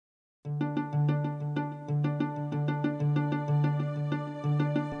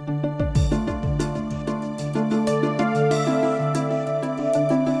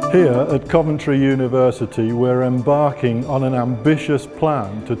Here at Coventry University, we're embarking on an ambitious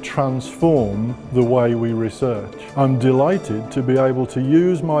plan to transform the way we research. I'm delighted to be able to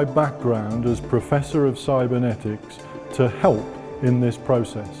use my background as Professor of Cybernetics to help in this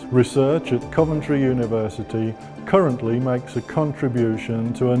process. Research at Coventry University currently makes a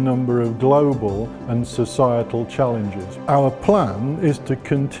contribution to a number of global and societal challenges. Our plan is to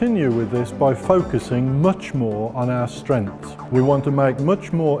continue with this by focusing much more on our strengths. We want to make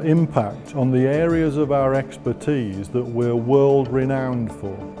much more impact on the areas of our expertise that we're world-renowned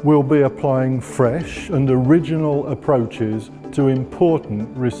for. We'll be applying fresh and original approaches to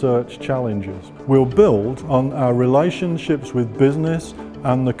important research challenges. We'll build on our relationships with business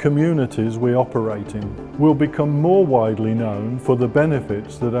and the communities we operate in. We'll become more widely known for the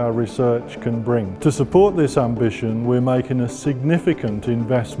benefits that our research can bring. To support this ambition, we're making a significant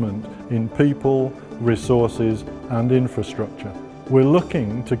investment in people, resources and infrastructure. We're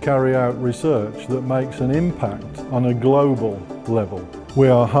looking to carry out research that makes an impact on a global level. We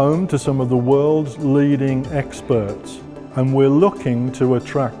are home to some of the world's leading experts, and we're looking to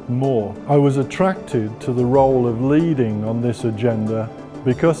attract more. I was attracted to the role of leading on this agenda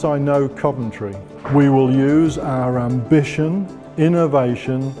because I know Coventry. We will use our ambition,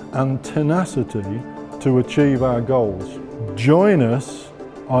 innovation and tenacity to achieve our goals. Join us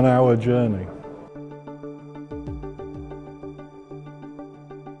on our journey.